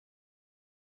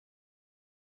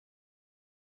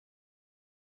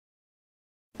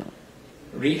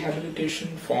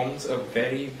Rehabilitation forms a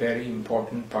very, very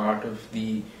important part of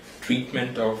the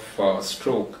treatment of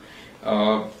stroke.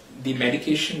 The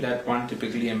medication that one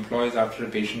typically employs after a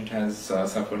patient has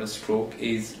suffered a stroke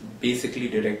is basically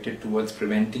directed towards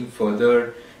preventing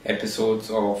further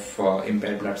episodes of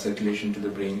impaired blood circulation to the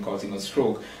brain causing a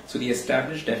stroke. So the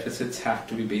established deficits have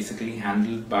to be basically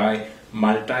handled by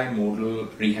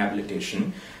multimodal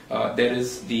rehabilitation. There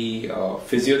is the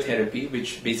physiotherapy,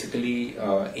 which basically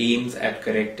aims at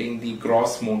correcting the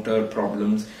gross motor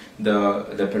problems,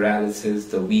 the paralysis,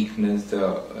 the weakness,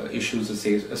 the issues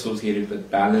associated with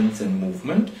balance and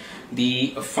movement. The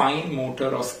fine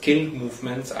motor or skilled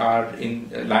movements lie in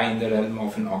the realm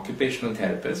of an occupational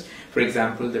therapist. For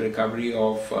example, the recovery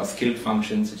of skilled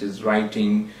functions such as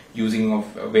writing, using of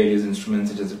various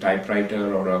instruments such as a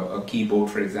typewriter or a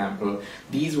keyboard, for example.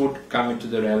 These would come into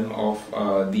the realm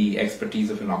of the expertise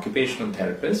of an occupational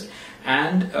therapist.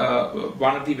 And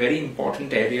one of the very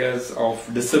important areas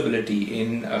of disability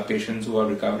in patients who are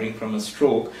recovering from a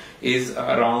stroke is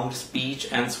around speech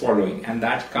and swallowing, and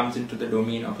that comes into the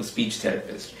domain of a speech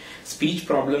therapist. Speech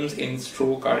problems in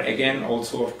stroke are again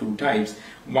also of two types.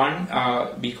 One,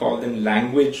 we call them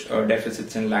language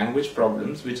deficits and language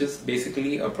problems, which is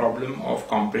basically a problem of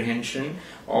comprehension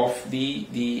of the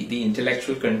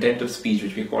intellectual content of speech,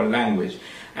 which we call language.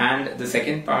 And the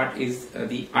second part is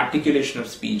the articulation of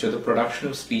speech, or the production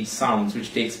of speech sounds,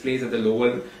 which takes place at the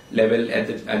lower level, at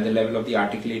the level of the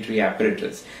articulatory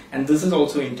apparatus. And this is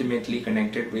also intimately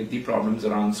connected with the problems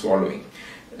around swallowing.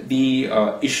 The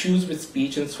issues with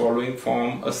speech and swallowing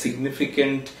form a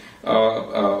significant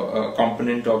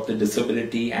component of the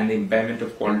disability and the impairment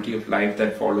of quality of life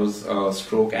that follows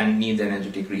stroke and needs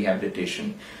energetic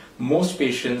rehabilitation. Most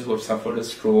patients who have suffered a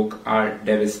stroke are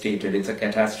devastated. It's a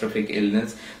catastrophic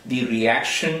illness. The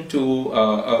reaction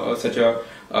to such a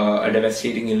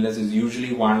devastating illness is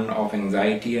usually one of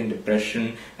anxiety and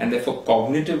depression, and therefore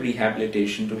cognitive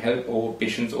rehabilitation to help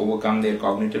patients overcome their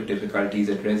cognitive difficulties,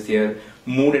 address their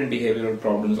mood and behavioral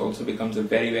problems, also becomes a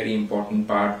very, very important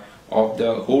part of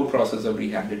the whole process of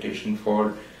rehabilitation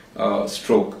for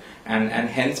stroke. And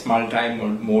hence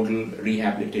multimodal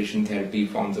rehabilitation therapy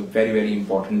forms a very, very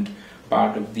important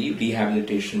part of the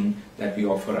rehabilitation that we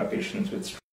offer our patients with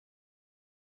stroke.